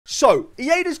So,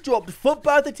 EA just dropped FUT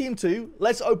Birthday Team 2.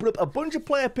 Let's open up a bunch of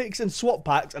player picks and swap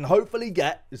packs and hopefully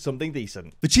get something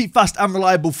decent. For cheap, fast and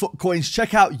reliable FUT coins,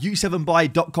 check out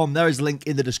U7buy.com. There is a link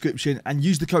in the description and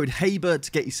use the code HABER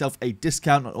to get yourself a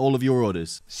discount on all of your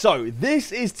orders. So,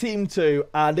 this is Team 2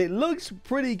 and it looks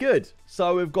pretty good.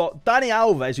 So, we've got Dani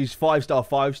Alves, who's 5-star,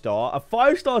 5-star, a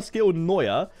 5-star skilled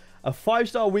Neuer, a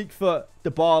 5-star weak foot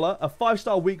Dybala, a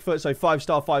 5-star weak foot, so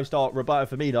 5-star, 5-star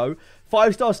Roberto Firmino,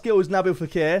 5-star skills Nabil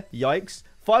Fekir, yikes,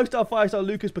 5-star, 5-star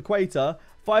Lucas Paqueta,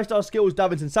 5-star skills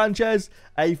Davinson Sanchez,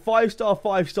 a 5-star,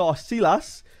 5-star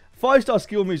Silas, 5-star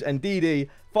skill moves Ndidi,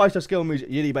 5-star skill moves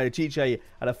Yuri Bedichiche,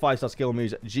 and a 5-star skill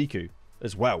moves Jiku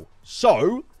as well.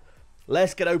 So,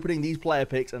 let's get opening these player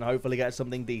picks and hopefully get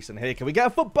something decent here. Can we get a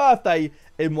FUT Birthday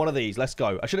in one of these? Let's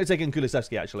go. I should have taken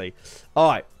Kulusevski, actually. All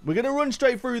right, we're going to run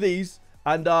straight through these.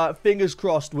 And fingers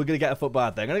crossed, we're going to get a FUT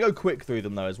Birthday. I'm going to go quick through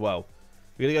them, though, as well.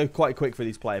 We're going to go quite quick for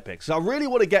these player picks. So I really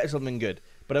want to get something good.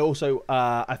 But also,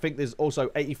 I think there's also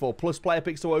 84+ player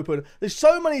picks to open. There's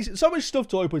so much stuff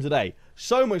to open today.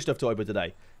 So much stuff to open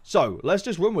today. So, let's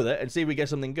just run with it and see if we get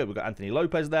something good. We've got Anthony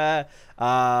Lopez there.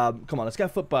 Come on, let's get a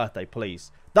FUT Birthday,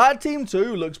 please. That Team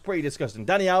 2 looks pretty disgusting.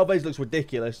 Dani Alves looks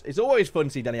ridiculous. It's always fun to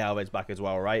see Dani Alves back as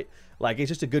well, right? Like, it's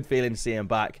just a good feeling to see him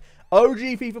back. OG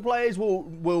FIFA players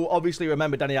will obviously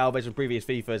remember Dani Alves from previous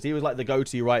FIFAs. He was like the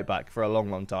go-to right back for a long,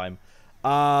 long time.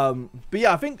 But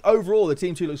yeah, I think overall the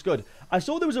Team 2 looks good. I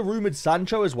saw there was a rumored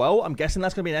Sancho as well. I'm guessing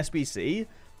that's going to be an SBC.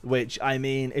 Which, I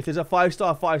mean, if there's a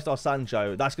 5-star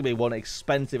Sancho, that's going to be one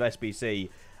expensive SBC.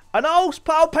 And I'll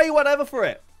pay whatever for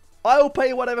it. I'll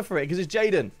pay whatever for it, because it's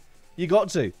Jaden. You got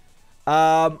to.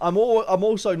 I'm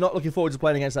also not looking forward to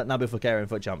playing against that Nabil Fekir in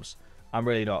FUT Champs. I'm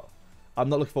really not. I'm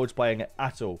not looking forward to playing it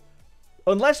at all.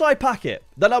 Unless I pack it.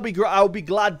 Then I'll be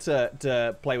glad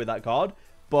to play with that card.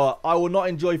 But I will not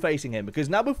enjoy facing him, because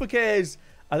Nabil Fekir's,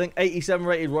 I think, 87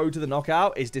 rated road to the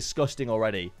knockout is disgusting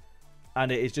already.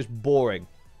 And it is just boring.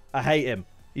 I hate him.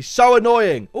 He's so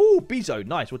annoying. Ooh, Bezo.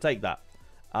 Nice. We'll take that.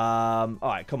 All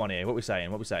right. Come on here. What are we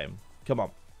saying? What are we saying? Come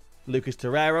on. Lucas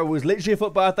Torreira was literally a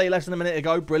FUT Birthday less than a minute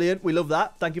ago. Brilliant. We love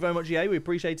that. Thank you very much, EA. We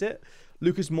appreciate it.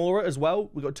 Lucas Moura as well.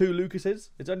 We've got 2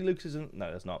 Lucases. It's only Lucases.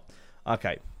 No, that's not.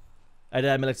 Okay.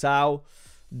 Eder Militao.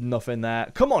 Nothing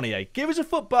there. Come on, EA. Give us a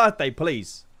FUT Birthday,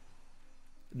 please.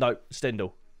 No,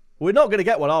 Stindl. We're not going to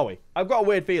get one, are we? I've got a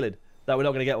weird feeling that we're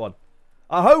not going to get one.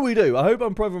 I hope we do. I hope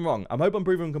I'm proven wrong. I hope I'm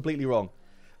proven completely wrong.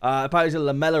 Apparently it's a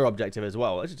Lamella objective as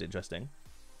well. That's just interesting.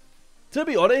 To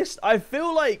be honest, I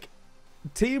feel like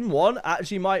Team 1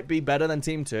 actually might be better than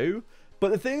Team 2.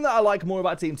 But the thing that I like more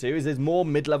about Team 2 is there's more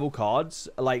mid-level cards.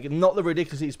 Like, not the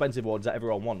ridiculously expensive ones that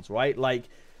everyone wants, right? Like,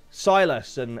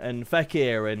 Silas and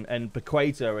Fekir and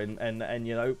Paqueta and,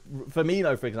 you know,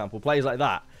 Firmino, for example. Players like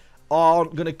that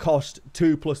aren't going to cost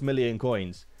 2+ million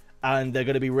coins. And they're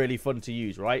going to be really fun to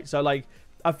use, right? So, like,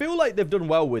 I feel like they've done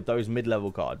well with those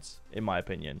mid-level cards, in my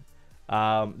opinion.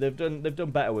 They've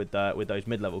done better with those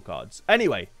mid-level cards.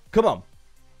 Anyway, come on.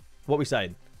 What are we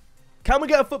saying? Can we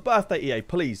get a FUT Birthday, EA,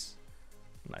 please?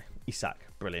 No, Isak,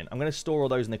 brilliant. I'm going to store all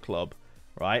those in the club,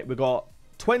 right? We've got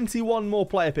 21 more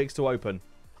player picks to open.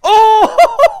 Oh!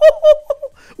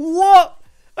 What?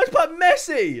 That's about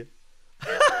Messi.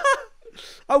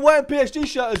 I'm wearing PSG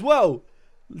shirt as well.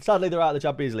 Sadly, they're out of the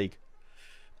Champions League.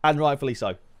 And rightfully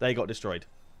so. They got destroyed.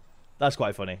 That's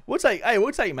quite funny. We'll take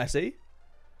Messi.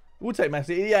 We'll take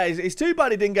Messi. Yeah, it's too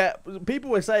bad he didn't get... People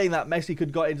were saying that Messi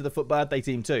could got into the FUT Birthday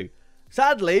Team 2.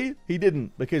 Sadly, he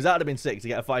didn't. Because that would have been sick to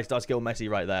get a 5-star skill Messi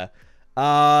right there.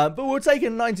 But we're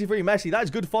taking 93 Messi. That is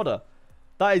good fodder.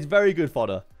 That is very good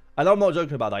fodder. And I'm not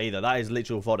joking about that either. That is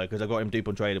literal fodder because I got him dupe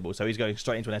untradeable. So he's going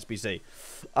straight into an SBC.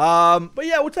 But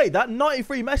yeah, we'll take that.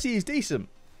 93 Messi is decent.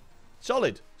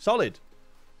 Solid. Solid.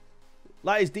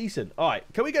 That is decent. All right.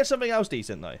 Can we get something else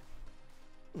decent, though?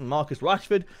 Marcus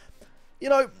Rashford. You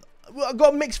know, I've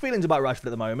got mixed feelings about Rashford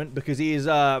at the moment because he is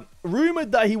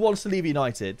rumoured that he wants to leave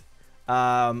United.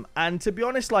 And to be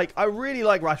honest, like, I really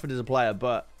like Rashford as a player.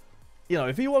 But, you know,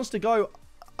 if he wants to go,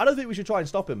 I don't think we should try and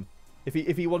stop him if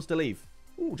he wants to leave.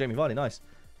 Ooh, Jamie Vardy, nice.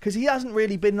 Because he hasn't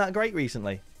really been that great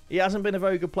recently. He hasn't been a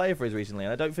very good player for us recently.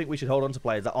 And I don't think we should hold on to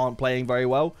players that aren't playing very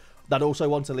well that also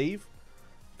want to leave.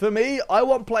 For me, I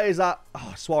want players that...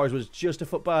 Oh, Suarez was just a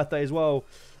FUT Birthday as well.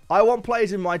 I want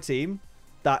players in my team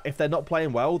that if they're not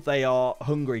playing well, they are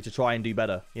hungry to try and do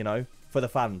better, you know, for the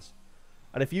fans.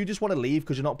 And if you just want to leave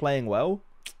because you're not playing well,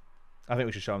 I think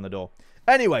we should show them the door.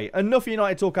 Anyway, enough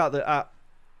United talk out there.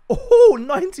 Oh,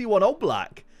 91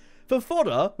 Oblak. For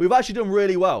fodder, we've actually done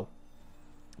really well.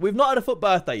 We've not had a FUT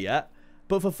Birthday yet,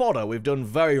 but for fodder, we've done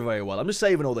very, very well. I'm just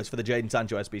saving all this for the Jadon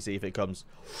Sancho SBC if it comes.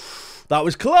 That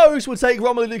was close. We'll take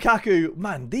Romelu Lukaku.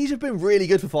 Man, these have been really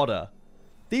good for fodder.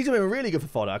 These have been really good for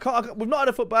fodder. We've not had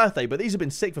a FUT Birthday, but these have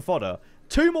been sick for fodder.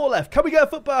 2 more left. Can we get a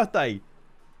FUT Birthday?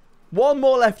 1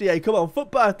 more left, EA. Come on, FUT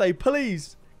Birthday,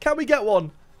 please. Can we get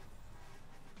one?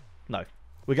 No.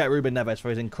 We get Ruben Neves for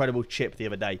his incredible chip the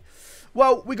other day.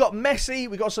 Well, we got Messi.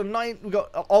 We got some we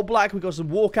got Oblak. We got some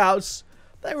walkouts.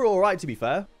 They were all right, to be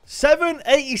fair.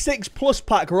 786 plus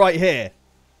pack right here.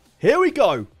 Here we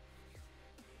go.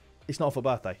 It's not a FUT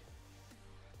Birthday.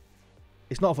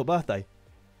 It's not a FUT Birthday.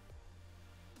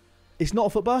 It's not a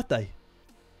FUT Birthday.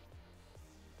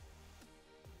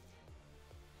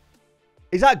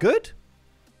 Is that good?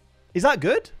 Is that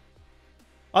good?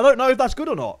 I don't know if that's good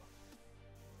or not.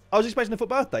 I was expecting a FUT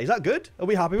Birthday. Is that good? Are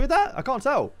we happy with that? I can't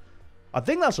tell. I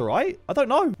think that's all right. I don't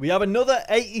know. We have another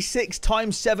 86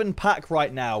 times 7 pack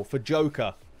right now for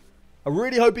Joker. I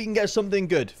really hope he can get something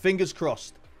good. Fingers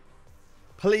crossed.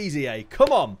 Please, EA.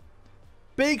 Come on.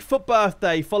 Big FUT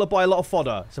Birthday followed by a lot of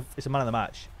fodder. It's a man of the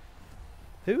match.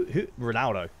 Who?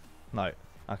 Ronaldo. No.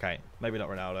 Okay. Maybe not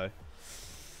Ronaldo.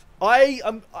 I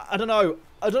don't know.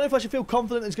 I don't know if I should feel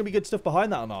confident there's going to be good stuff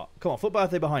behind that or not. Come on. FUT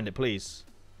Birthday behind it, please.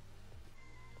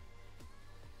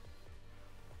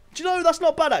 Do you know, that's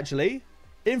not bad, actually.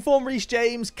 Inform Reece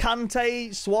James,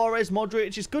 Kante, Suarez,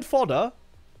 Modric. It's good fodder,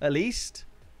 at least.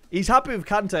 He's happy with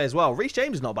Kante as well. Reece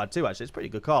James is not bad too, actually. It's a pretty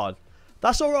good card.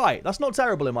 That's all right. That's not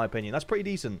terrible, in my opinion. That's pretty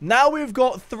decent. Now we've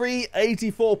got 3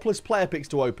 84-plus player picks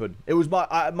to open. It was my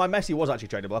Messi was actually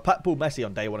tradable. I pulled Messi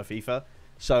on day 1 of FIFA.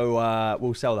 So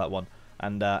we'll sell that one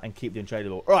and keep the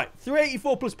untradeable. All right, 3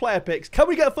 84-plus player picks. Can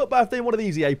we get a FUT Birthday in one of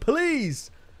these, EA? Please.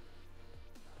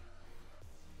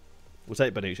 We'll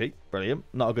take Bonucci. Brilliant.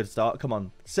 Not a good start. Come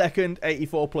on. Second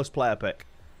 84-plus player pick.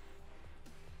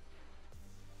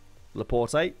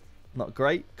 Laporte. Not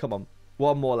great. Come on.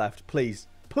 1 more left. Please.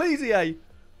 Please, EA.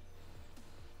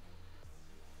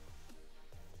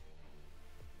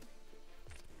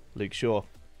 Luke Shaw.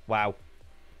 Wow.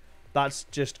 That's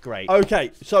just great.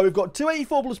 Okay, so we've got 2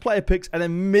 84-plus player picks and a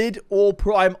mid or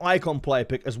prime icon player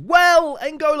pick as well.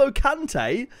 N'Golo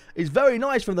Kante is very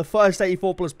nice from the first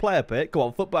 84-plus player pick. Come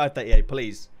on, FUT Birthday, EA,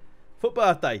 please. FUT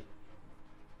Birthday.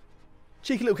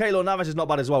 Cheeky little Keylor Navas is not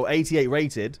bad as well. 88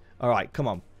 rated. All right, come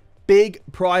on. Big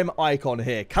prime icon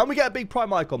here. Can we get a big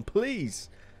prime icon, please?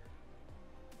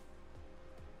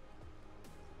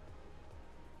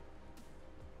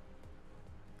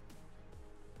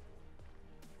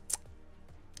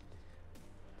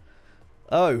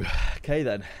 Oh, okay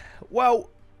then. Well,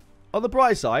 on the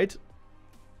bright side,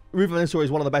 Ruben Nistelrooy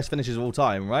is one of the best finishers of all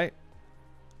time, right?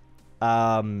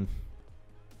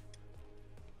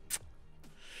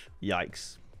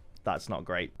 Yikes. That's not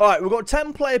great. All right, we've got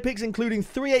 10 player picks, including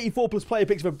 3 84-plus player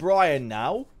picks for Brian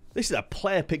now. This is a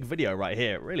player pick video right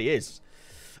here. It really is.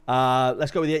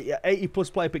 Let's go with the 80-plus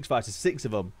player picks versus 6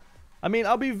 of them. I mean,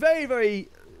 I'll be very, very,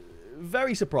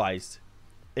 very surprised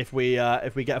if we get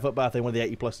a FUT Birthday in one of the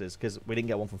 80 pluses, because we didn't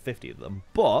get one from 50 of them.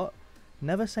 But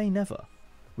never say never.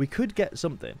 We could get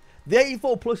something. The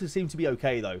 84 pluses seem to be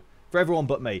okay though, for everyone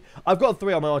but me. I've got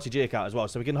 3 on my RTG account as well,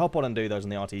 so we can hop on and do those on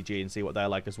the RTG and see what they're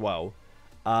like as well.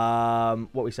 What are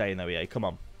we saying though, EA? Come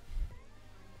on.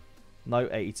 No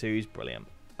 82s, brilliant.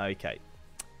 Okay.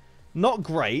 Not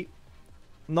great.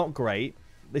 Not great.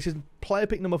 This is player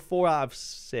pick number 4 out of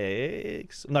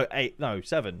 6. No, 8. No,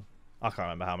 7. I can't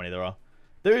remember how many there are.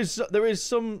 There is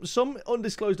some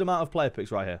undisclosed amount of player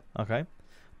picks right here. Okay,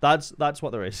 that's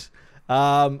what there is.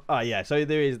 Yeah. So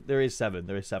there is 7.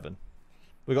 There is 7.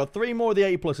 We've got 3 more of the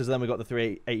 80 pluses, and then we've got the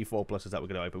 3 84 pluses that we're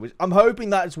going to open. Which I'm hoping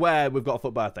that's where we've got a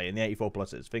FUT Birthday in the 84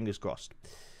 pluses. Fingers crossed.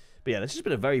 But yeah, this has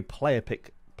been a very player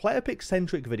pick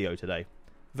centric video today.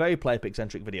 Very player pick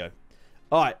centric video.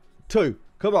 All right, 2.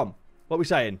 Come on. What are we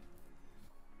saying?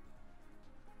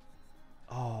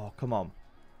 Oh, come on.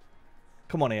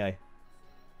 Come on, EA.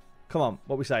 Come on,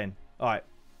 what are we saying? All right.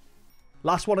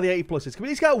 Last one of the 80 pluses. Can we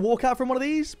at least get a walkout from one of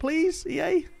these, please,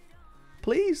 EA?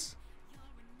 Please?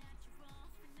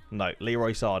 No,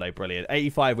 Leroy Sade, brilliant.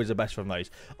 85 was the best from those.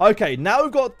 Okay, now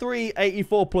we've got 3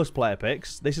 84-plus player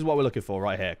picks. This is what we're looking for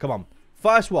right here. Come on.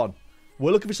 First one.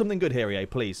 We're looking for something good here, EA,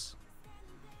 please.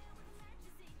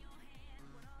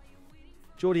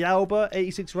 Jordi Alba,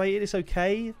 86 rated. It's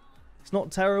okay. It's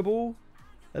not terrible.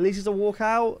 At least it's a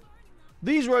walkout.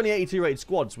 These are only 82 rated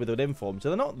squads with an inform, so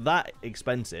they're not that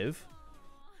expensive.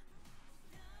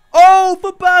 Oh,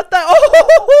 FUT Birthday!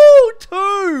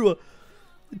 Oh,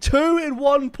 2 in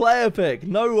 1 player pick.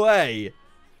 No way.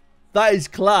 That is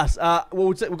class.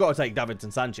 We've got to take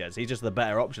Davinson Sanchez. He's just the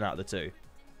better option out of the 2.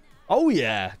 Oh,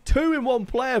 yeah. 2 in 1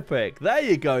 player pick. There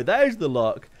you go. There's the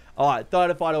luck. All right, third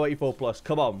and final 84 plus.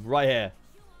 Come on, right here.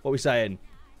 What are we saying?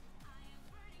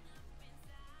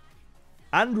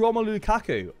 And Romelu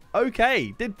Lukaku.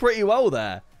 Okay, did pretty well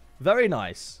there. Very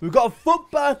nice. We've got a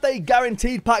FUT Birthday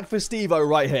guaranteed pack for Stevo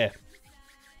right here.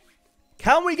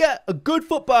 Can we get a good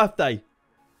FUT Birthday?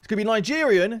 It's going to be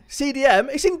Nigerian, CDM.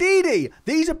 It's Ndidi.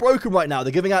 These are broken right now.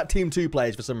 They're giving out Team 2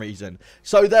 players for some reason.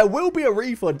 So there will be a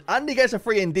refund. And he gets a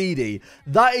free Ndidi.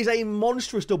 That is a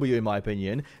monstrous W in my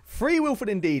opinion. Free Wilfred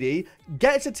Ndidi.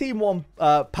 Gets a Team 1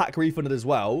 pack refunded as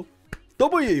well.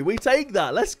 W, we take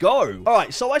that. Let's go. All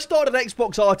right, so I started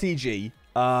Xbox RTG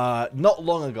not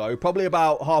long ago. Probably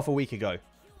about half a week ago.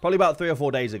 Probably about 3 or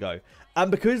 4 days ago. And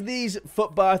because these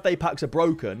FUT Birthday packs are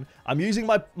broken, I'm using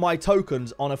my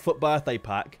tokens on a FUT Birthday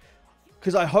pack.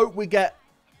 Because I hope we get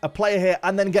a player here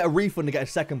and then get a refund to get a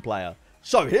second player.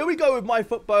 So, here we go with my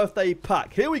FUT Birthday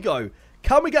pack. Here we go.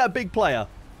 Can we get a big player?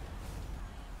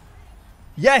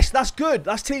 Yes, that's good.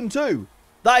 That's Team 2.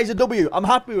 That is a W. I'm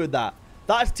happy with that.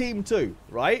 That's Team 2,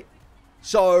 right?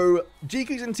 So,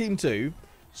 GQ's in Team 2.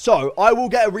 So, I will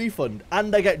get a refund,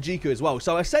 and I get GQ as well.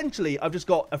 So, essentially, I've just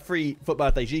got a free FUT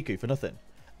Birthday GQ for nothing.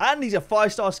 And he's a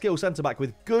 5-star skill centre-back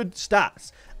with good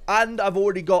stats. And I've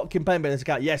already got Kimpembe in this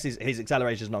account. Yes, his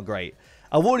acceleration is not great.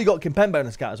 I've already got Kimpembe in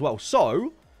this account as well.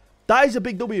 So, that is a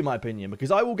big W in my opinion,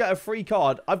 because I will get a free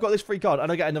card. I've got this free card,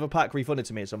 and I get another pack refunded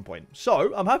to me at some point.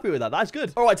 So, I'm happy with that. That's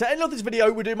good. All right, to end off this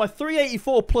video, we're doing my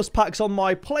 384 plus packs on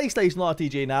my PlayStation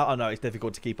RTG now. I know it's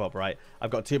difficult to keep up, right?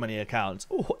 I've got too many accounts.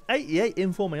 Oh, 88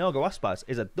 Informe Iago Aspas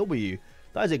is a W.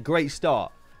 That is a great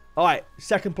start. All right,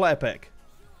 second player pick.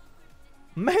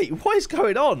 Mate, what is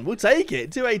going on? We'll take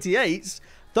it. 288s.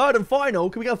 Third and final.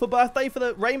 Can we go for birthday for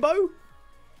the rainbow?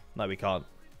 No, we can't.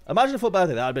 Imagine for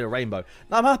birthday, that would have been a rainbow.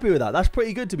 Now, I'm happy with that. That's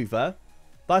pretty good, to be fair.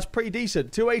 That's pretty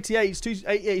decent. 288s,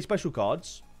 288 special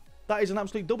cards. That is an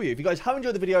absolute W. If you guys have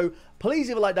enjoyed the video, please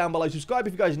leave a like down below. Subscribe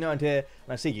if you guys are new around here.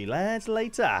 And I'll see you lads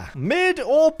later. Mid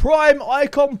or prime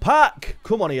icon pack?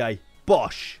 Come on, EA.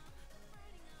 Bosh.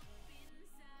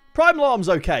 Prime Lam's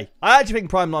okay. I actually think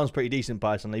Prime Lam's pretty decent,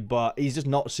 personally. But he's just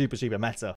not super meta.